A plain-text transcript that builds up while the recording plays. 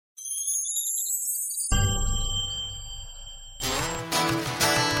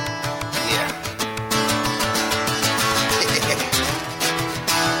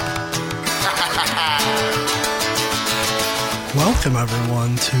Welcome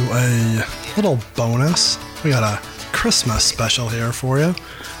everyone to a little bonus. We got a Christmas special here for you.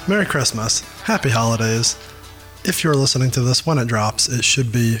 Merry Christmas. Happy holidays. If you're listening to this when it drops, it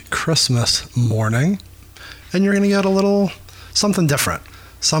should be Christmas morning. And you're going to get a little something different.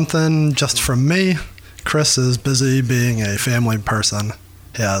 Something just from me. Chris is busy being a family person.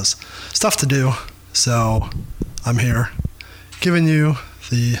 He has stuff to do. So I'm here giving you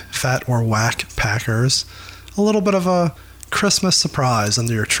the Fat or Whack Packers a little bit of a Christmas surprise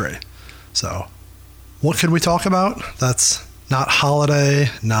under your tree. So what could we talk about? That's not holiday,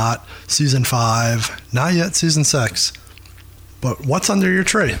 not season 5, not yet season 6. But what's under your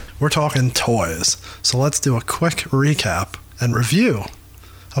tree? We're talking toys. So let's do a quick recap and review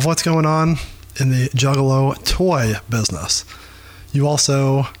of what's going on in the Juggalo toy business. You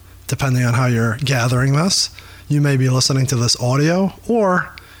also, depending on how you're gathering this, you may be listening to this audio,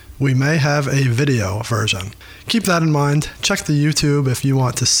 or we may have a video version. Keep that in mind. Check the YouTube if you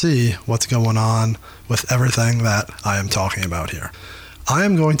want to see what's going on with everything that I am talking about here. I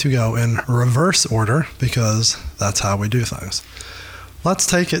am going to go in reverse order because that's how we do things. Let's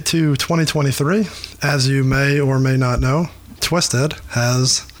take it to 2023. As you may or may not know, Twisted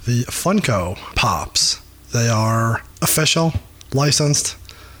has the Funko Pops. They are official, licensed.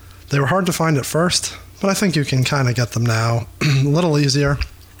 They were hard to find at first, but I think you can kind of get them now a little easier.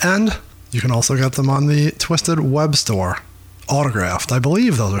 And you can also get them on the Twisted web store, autographed. I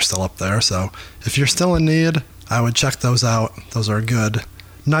believe those are still up there, so if you're still in need, I would check those out. Those are good,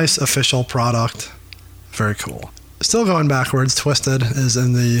 nice official product. Very cool. Still going backwards, Twisted is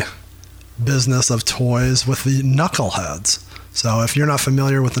in the business of toys with the Knuckleheads. So if you're not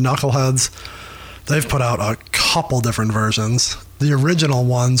familiar with the Knuckleheads, they've put out a couple different versions. The original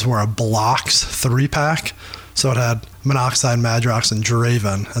ones were a Blocks 3-pack. So it had Monoxide, Madrox, and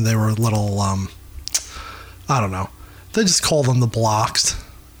Draven, and they were little, I don't know. They just call them the Blocks.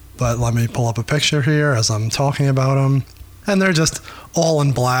 But let me pull up a picture here as I'm talking about them. And they're just all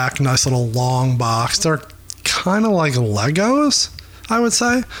in black, nice little long box. They're kind of like Legos, I would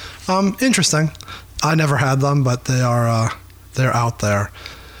say. Interesting. I never had them, but they're out there.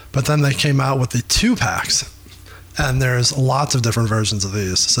 But then they came out with the 2-packs. And there's lots of different versions of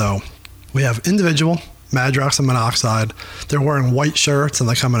these. So we have individual Madrox and Monoxide. They're wearing white shirts and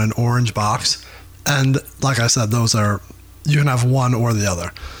they come in an orange box. And like I said, those are, you can have one or the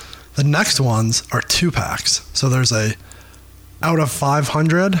other. The next ones are 2-packs. So there's a out of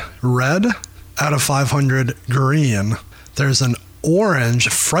 500 red, out of 500 green. There's an orange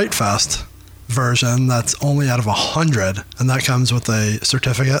Fright Fest version that's only out of 100, and that comes with a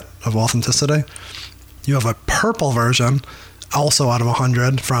certificate of authenticity. You have a purple version, also out of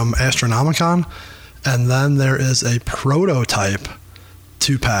 100 from Astronomicon. And then there is a prototype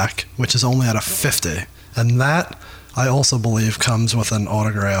 2-pack, which is only out of 50. And that, I also believe, comes with an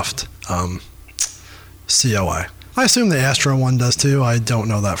autographed COA. I assume the Astro one does too. I don't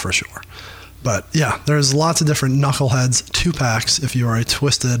know that for sure. But yeah, there's lots of different Knuckleheads 2-packs if you are a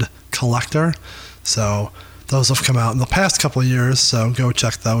Twisted collector. So those have come out in the past couple of years, so go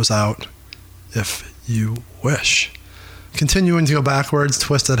check those out if you wish. Continuing to go backwards,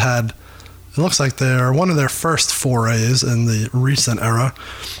 Twisted had, it looks like one of their first forays in the recent era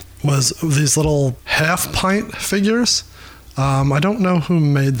was these little half-pint figures. I don't know who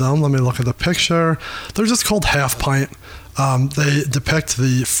made them. Let me look at the picture. They're just called half-pint. They depict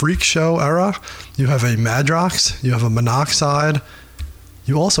the Freak Show era. You have a Madrox. You have a Monoxide.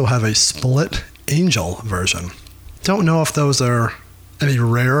 You also have a Split Angel version. Don't know if those are any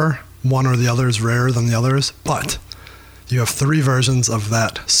rarer. One or the other is rarer than the others, but you have 3 versions of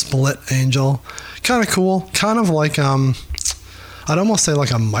that Split Angel. Kind of cool. Kind of like, I'd almost say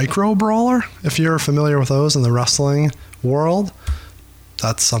like a micro brawler, if you're familiar with those in the wrestling world.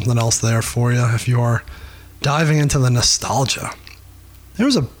 That's something else there for you if you're diving into the nostalgia.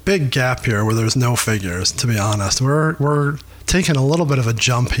 There's a big gap here where there's no figures, to be honest. We're taking a little bit of a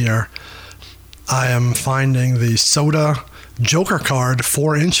jump here. I am finding the Soda Joker card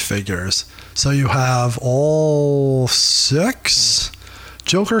 4-inch figures. So you have all 6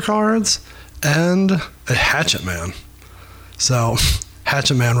 Joker cards and a Hatchet Man. So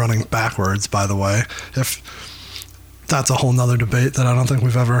Hatchet Man running backwards, by the way. If that's a whole nother debate that I don't think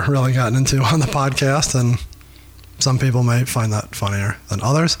we've ever really gotten into on the podcast, and some people may find that funnier than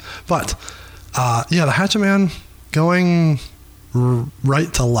others. But yeah, the Hatchet Man going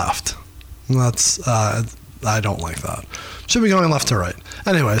right to left. That's I don't like that. Should be going left to right.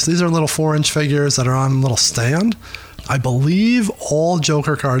 Anyways, these are little 4-inch figures that are on a little stand. I believe all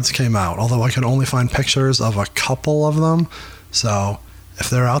Joker cards came out, although I could only find pictures of a couple of them. So if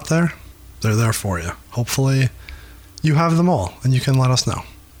they're out there, they're there for you. Hopefully you have them all, and you can let us know.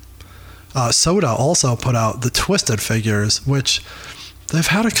 Soda also put out the Twisted figures, which they've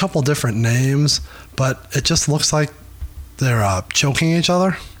had a couple different names, but it just looks like they're choking each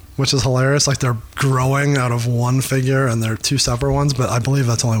other, which is hilarious. Like they're growing out of one figure and they're two separate ones, but I believe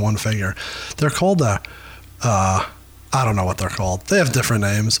that's only one figure. They're called I don't know what they're called. They have different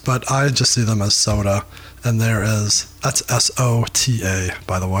names, but I just see them as Soda, and that's SOTA,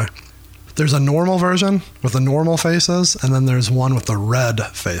 by the way. There's a normal version with the normal faces, and then there's one with the red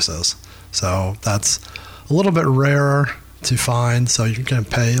faces. So that's a little bit rarer to find, so you can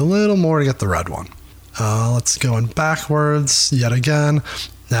pay a little more to get the red one. Let's go in backwards yet again.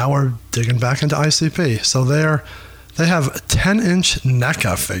 Now we're digging back into ICP. So they have 10-inch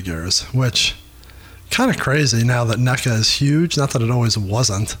NECA figures, which kind of crazy now that NECA is huge. Not that it always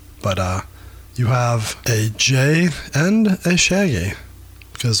wasn't, but you have a Jay and a Shaggy,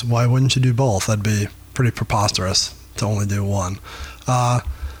 because why wouldn't you do both? That'd be pretty preposterous to only do one.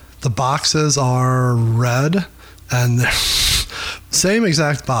 The boxes are red, and same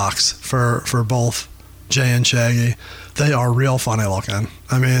exact box for both Jay and Shaggy. They are real funny looking.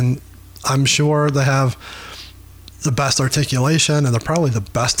 I mean, I'm sure they have the best articulation, and they're probably the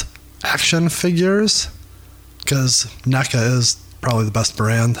best action figures, because NECA is probably the best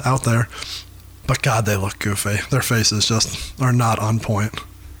brand out there. But God, they look goofy. Their faces just are not on point.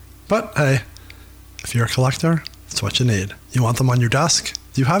 But hey, if you're a collector, that's what you need. You want them on your desk?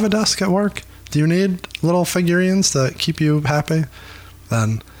 Do you have a desk at work? Do you need little figurines to keep you happy?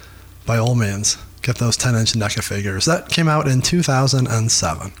 Then, by all means, get those 10-inch NECA figures. That came out in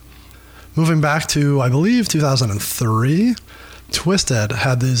 2007. Moving back to, I believe, 2003, Twisted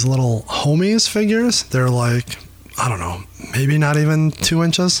had these little homies figures. They're like, I don't know, maybe not even 2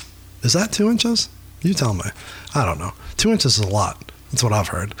 inches. Is that 2 inches? You tell me. I don't know. 2 inches is a lot. That's what I've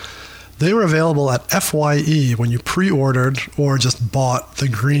heard. They were available at FYE when you pre-ordered or just bought the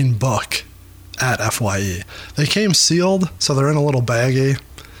green book at FYE. They came sealed, so they're in a little baggie.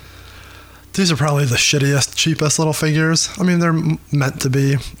 These are probably the shittiest, cheapest little figures. I mean, they're meant to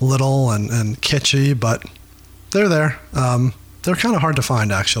be little and kitschy, but they're there. They're kind of hard to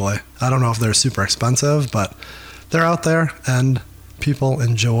find, actually. I don't know if they're super expensive, but they're out there, and people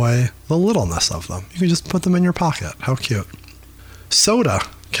enjoy the littleness of them. You can just put them in your pocket. How cute. Soda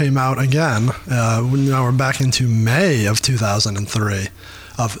came out again. Now we're back into May of 2003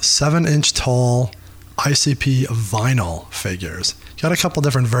 of 7-inch tall ICP vinyl figures. Got a couple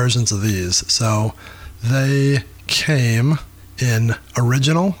different versions of these. So they came in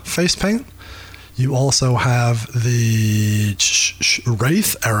original face paint. You also have the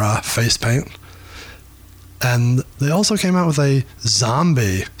Wraith era face paint. And they also came out with a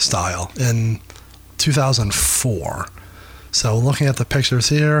zombie style in 2004. So looking at the pictures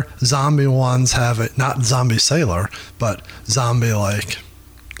here, zombie ones have it, not zombie sailor, but zombie like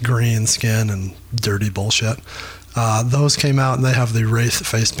green skin and dirty bullshit. Those came out, and they have the Wraith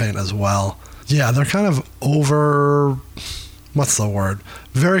face paint as well. Yeah, they're kind of over, what's the word?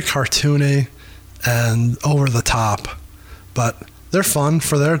 Very cartoony and over the top, but they're fun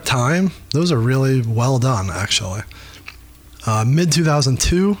for their time. Those are really well done, actually.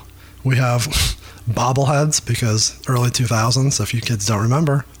 Mid-2002, we have bobbleheads, because early 2000s, if you kids don't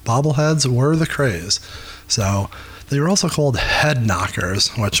remember, bobbleheads were the craze. So they were also called head knockers,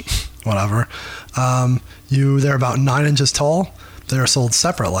 which, whatever. They're about 9 inches tall. They are sold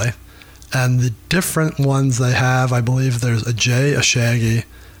separately. And the different ones they have, I believe there's a Jay, a Shaggy.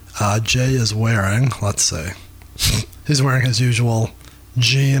 Jay is wearing, let's see, he's wearing his usual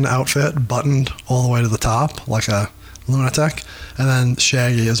jean outfit, buttoned all the way to the top, like a lunatic. And then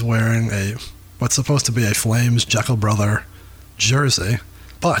Shaggy is wearing what's supposed to be a Flames Jekyll Brother jersey.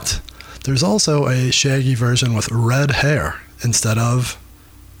 But there's also a Shaggy version with red hair instead of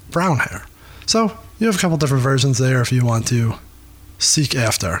brown hair. So you have a couple different versions there if you want to seek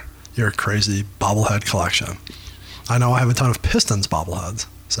after your crazy bobblehead collection. I know I have a ton of Pistons bobbleheads,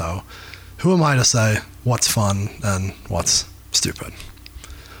 so who am I to say what's fun and what's stupid?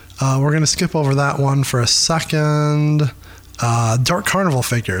 We're going to skip over that one for a second. Dark Carnival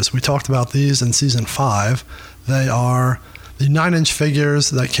figures. We talked about these in Season 5. They are the 9-inch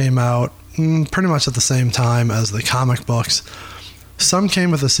figures that came out pretty much at the same time as the comic books. Some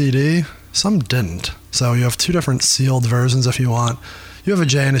came with a CD, some didn't. So you have two different sealed versions if you want. You have a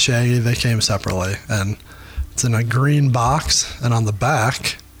Jay and a Shaggy. They came separately, and it's in a green box, and on the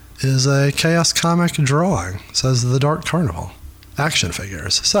back is a Chaos Comic drawing. It says The Dark Carnival action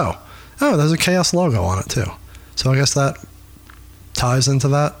figures. So, there's a Chaos logo on it too. So I guess that ties into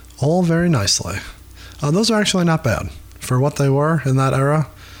that all very nicely. Those are actually not bad for what they were in that era.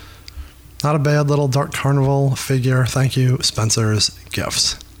 Not a bad little Dark Carnival figure. Thank you, Spencer's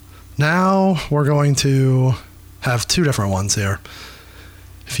Gifts. Now we're going to have two different ones here.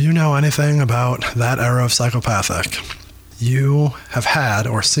 If you know anything about that era of Psychopathic, you have had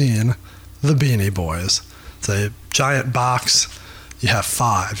or seen the Beanie Boys. It's a giant box. You have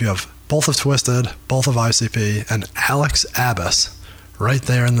 5. You have both of Twisted, both of ICP, and Alex Abyss right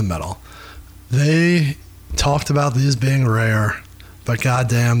there in the middle. They talked about these being rare, but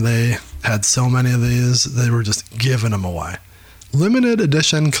goddamn, they had so many of these, they were just giving them away. Limited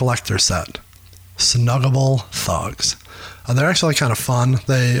edition collector set, Snuggable Thugs. They're actually kind of fun.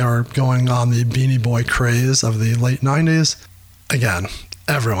 They are going on the Beanie Boy craze of the late 90s. Again,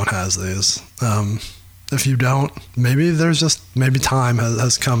 everyone has these. If you don't, maybe time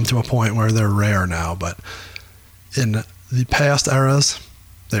has come to a point where they're rare now, but in the past eras,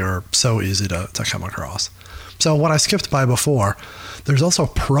 they were so easy to come across. So what I skipped by before, there's also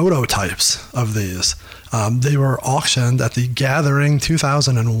prototypes of these. They were auctioned at the Gathering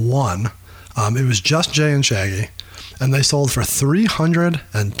 2001. It was just Jay and Shaggy, and they sold for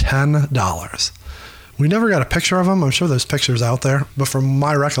 $310. We never got a picture of them. I'm sure there's pictures out there, but from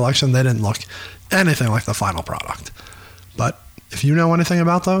my recollection, they didn't look anything like the final product. But if you know anything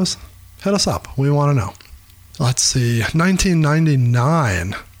about those, hit us up. We want to know. Let's see,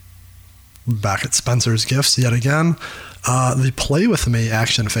 1999. Back at Spencer's Gifts yet again. The Play With Me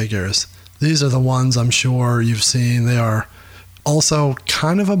action figures. These are the ones I'm sure you've seen. They are also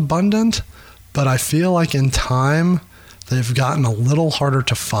kind of abundant, but I feel like in time they've gotten a little harder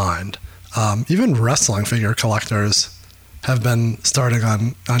to find. Even wrestling figure collectors have been starting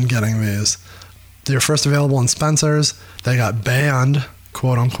on getting these. They were first available in Spencer's. They got banned,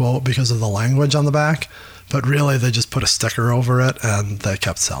 quote unquote, because of the language on the back, but really they just put a sticker over it and they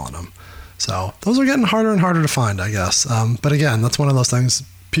kept selling them. So those are getting harder and harder to find, I guess. But again, that's one of those things,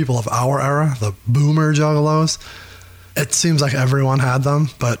 people of our era, the boomer Juggalos, it seems like everyone had them,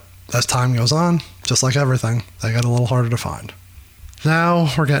 but as time goes on, just like everything, they get a little harder to find.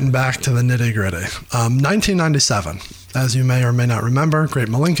 Now we're getting back to the nitty-gritty. 1997, as you may or may not remember, Great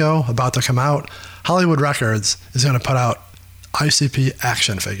Malenko, about to come out. Hollywood Records is going to put out ICP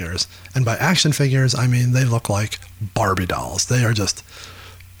action figures. And by action figures, I mean they look like Barbie dolls. They are just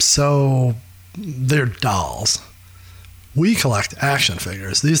they're dolls. We collect action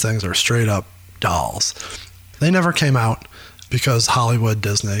figures. These things are straight up dolls. They never came out because Hollywood,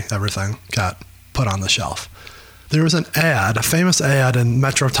 Disney, everything got put on the shelf. There was an ad, a famous ad in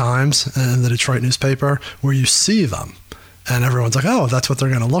Metro Times in the Detroit newspaper where you see them and everyone's like, oh, that's what they're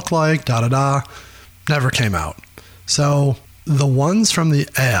going to look like, da-da-da. Never came out. So the ones from the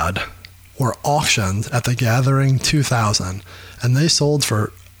ad were auctioned at the Gathering 2000 and they sold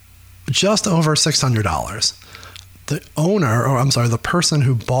for just over $600. The person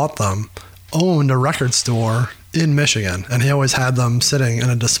who bought them owned a record store in Michigan, and he always had them sitting in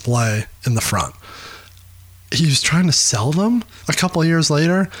a display in the front. He was trying to sell them a couple of years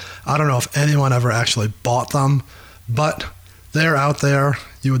later. I don't know if anyone ever actually bought them, but they're out there.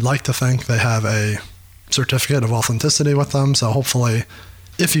 You would like to think they have a certificate of authenticity with them, so hopefully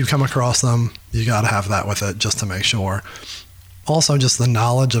if you come across them, you got to have that with it just to make sure. Also, just the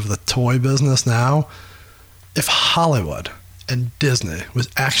knowledge of the toy business now. If Hollywood and Disney was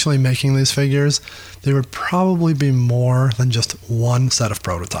actually making these figures, there would probably be more than just one set of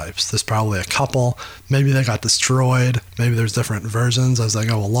prototypes. There's probably a couple. Maybe they got destroyed. Maybe there's different versions as they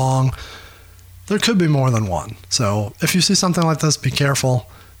go along. There could be more than one. So if you see something like this, be careful.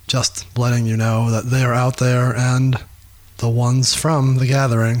 Just letting you know that they are out there, and the ones from the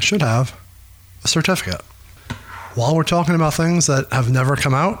Gathering should have a certificate. While we're talking about things that have never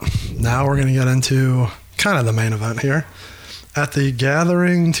come out, now we're going to get into kind of the main event here. At the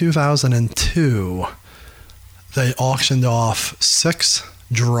Gathering 2002, they auctioned off 6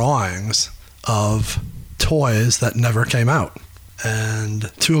 drawings of toys that never came out. And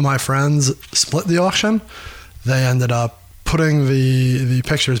 2 of my friends split the auction. They ended up putting the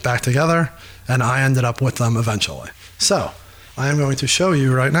pictures back together, and I ended up with them eventually. So I am going to show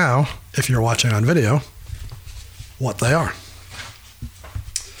you right now, if you're watching on video, what they are.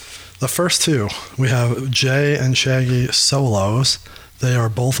 The first 2, we have Jay and Shaggy solos. They are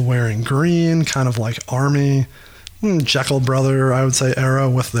both wearing green, kind of like Army, Jekyll Brother, I would say, era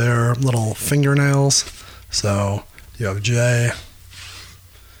with their little fingernails. So you have Jay,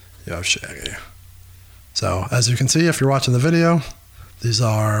 you have Shaggy. So as you can see, if you're watching the video, these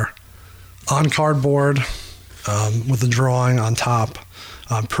are on cardboard with the drawing on top.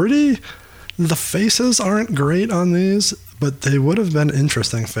 The faces aren't great on these, but they would have been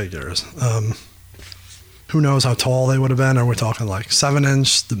interesting figures. Who knows how tall they would have been? Are we talking like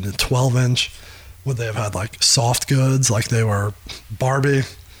 7-inch, 12-inch? Would they have had like soft goods like they were Barbie?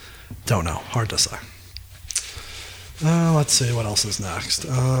 Don't know. Hard to say. Let's see what else is next.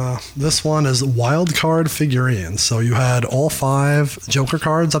 This one is wild card figurines. So you had all 5 Joker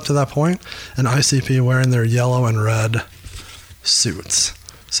cards up to that point, and ICP wearing their yellow and red suits.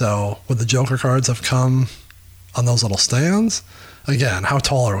 So would the Joker cards have come on those little stands? Again, how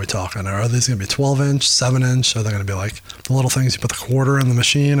tall are we talking? Are these going to be 12-inch, 7-inch? Are they going to be like the little things you put the quarter in the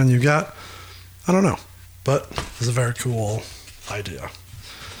machine and you get? I don't know. But it's a very cool idea.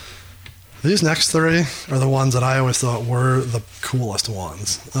 These next 3 are the ones that I always thought were the coolest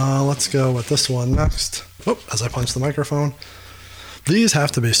ones. Let's go with this one next. Oh, as I punch the microphone. These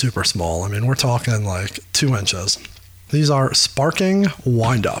have to be super small. I mean, we're talking like 2 inches. These are sparking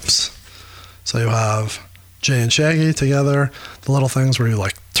wind-ups. So you have Jay and Shaggy together, the little things where you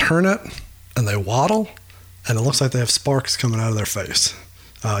like turn it and they waddle, and it looks like they have sparks coming out of their face.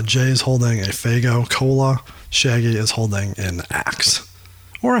 Jay's holding a Faygo Cola. Shaggy is holding an axe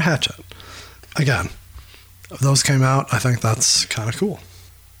or a hatchet. Again, if those came out, I think that's kind of cool.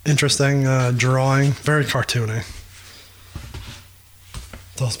 Interesting drawing, very cartoony.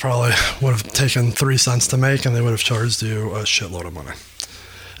 Those probably would have taken 3 cents to make, and they would have charged you a shitload of money.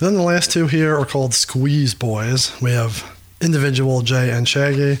 And then the last 2 here are called Squeeze Boys. We have individual Jay and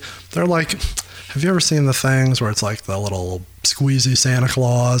Shaggy. They're like, have you ever seen the things where it's like the little squeezy Santa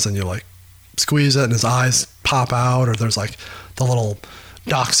Claus, and you like squeeze it and his eyes pop out, or there's like the little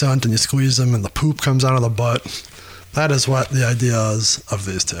dachshund and you squeeze them and the poop comes out of the butt? That is what the idea is of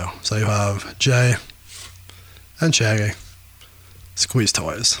these 2. So you have Jay and Shaggy. Squeeze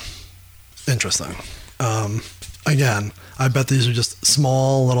toys. Interesting. Again, I bet these are just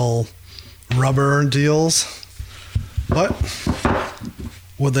small little rubber deals. But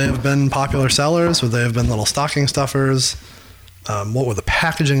would they have been popular sellers? Would they have been little stocking stuffers? What would the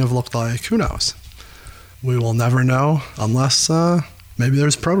packaging have looked like? Who knows? We will never know unless maybe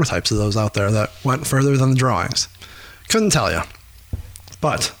there's prototypes of those out there that went further than the drawings. Couldn't tell you.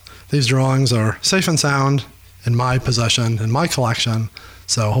 But these drawings are safe and sound in my possession, in my collection,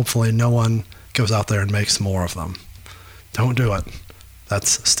 so hopefully no one goes out there and makes more of them. Don't do it.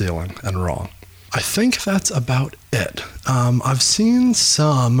 That's stealing and wrong. I think that's about it. I've seen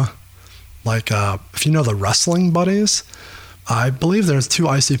some, like, if you know the Wrestling Buddies, I believe there's 2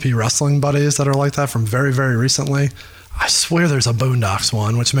 ICP Wrestling Buddies that are like that from very, very recently. I swear there's a Boondocks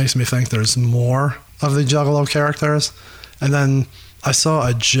one, which makes me think there's more of the Juggalo characters. And then I saw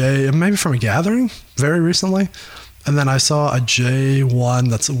a J, maybe from a gathering, very recently. And then I saw a J one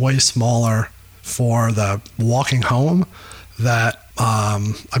that's way smaller for the walking home that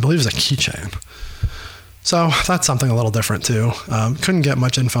I believe is a keychain. So that's something a little different too. Couldn't get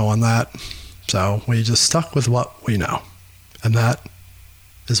much info on that. So we just stuck with what we know. And that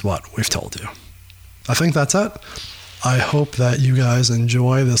is what we've told you. I think that's it. I hope that you guys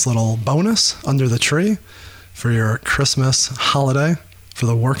enjoy this little bonus under the tree for your Christmas holiday for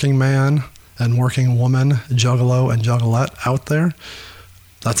the working man and working woman, Juggalo and Juggalette out there.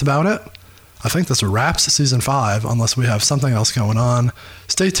 That's about it. I think this wraps season 5 unless we have something else going on.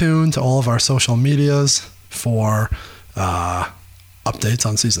 Stay tuned to all of our social medias for updates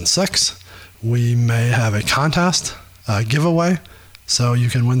on season 6. We may have a contest giveaway, so you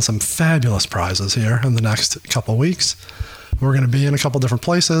can win some fabulous prizes here in the next couple weeks. We're going to be in a couple different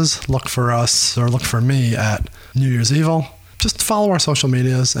places. Look for us, or look for me at New Year's Evil. Just follow our social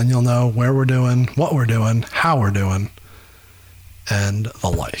medias and you'll know where we're doing, what we're doing, how we're doing, and the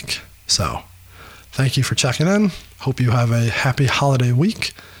like. So, thank you for checking in. Hope you have a happy holiday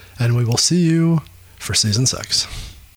week, and we will see you for season 6.